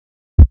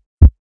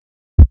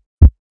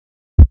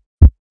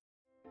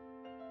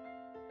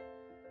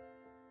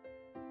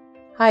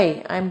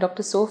Hi, I'm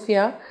Dr.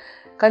 Sophia,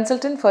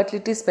 Consultant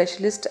Fertility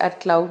Specialist at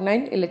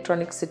Cloudnine,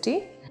 Electronic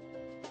City.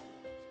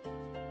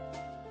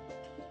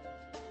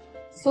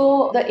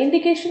 So, the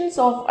indications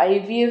of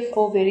IVF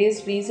for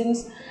various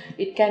reasons,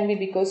 it can be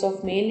because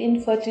of male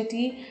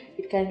infertility,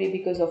 it can be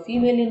because of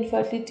female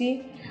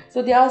infertility.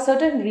 So, there are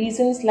certain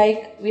reasons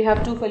like we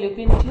have two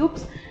fallopian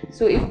tubes.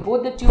 So, if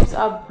both the tubes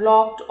are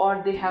blocked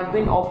or they have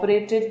been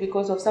operated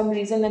because of some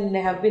reason and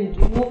they have been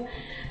removed,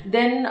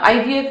 then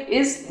IVF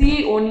is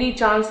the only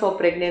chance for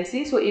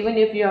pregnancy. So, even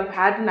if you have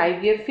had an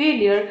IVF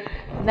failure,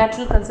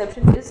 natural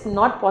conception is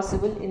not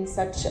possible in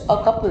such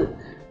a couple.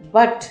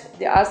 But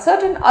there are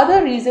certain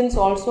other reasons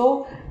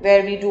also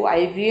where we do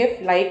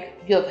IVF, like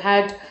you have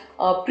had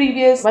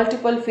previous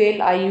multiple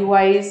failed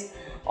IUIs,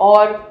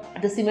 or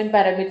the semen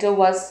parameter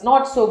was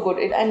not so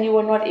good and you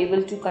were not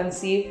able to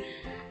conceive.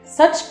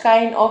 Such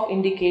kind of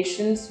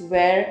indications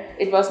where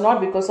it was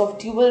not because of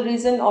tubal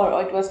reason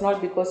or it was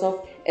not because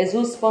of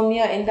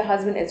azoospermia in the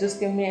husband.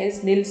 Azoospermia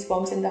is nil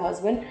sperms in the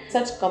husband.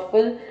 Such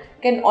couple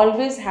can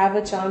always have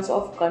a chance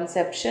of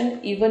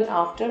conception even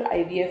after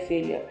IVF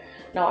failure.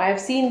 Now, I have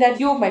seen that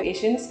few of my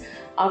patients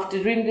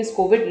during this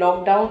COVID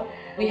lockdown,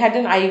 we had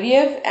an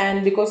IVF,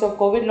 and because of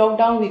COVID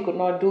lockdown, we could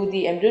not do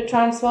the embryo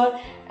transfer,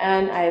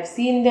 and I have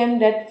seen them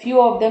that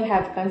few of them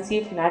have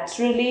conceived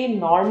naturally,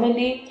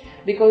 normally,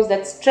 because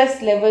that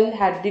stress level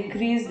had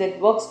decreased, that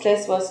work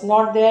stress was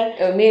not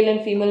there, male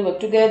and female were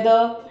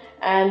together,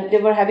 and they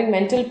were having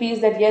mental peace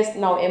that yes,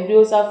 now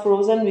embryos are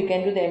frozen, we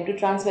can do the embryo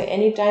transfer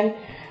anytime.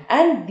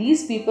 And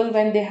these people,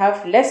 when they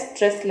have less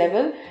stress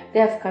level, they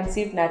have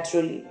conceived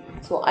naturally.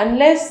 So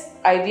unless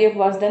IVF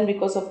was done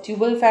because of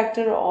tubal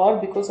factor or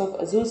because of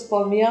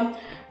azoospermia,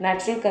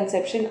 natural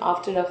conception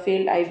after a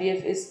failed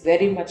IVF is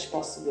very much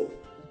possible.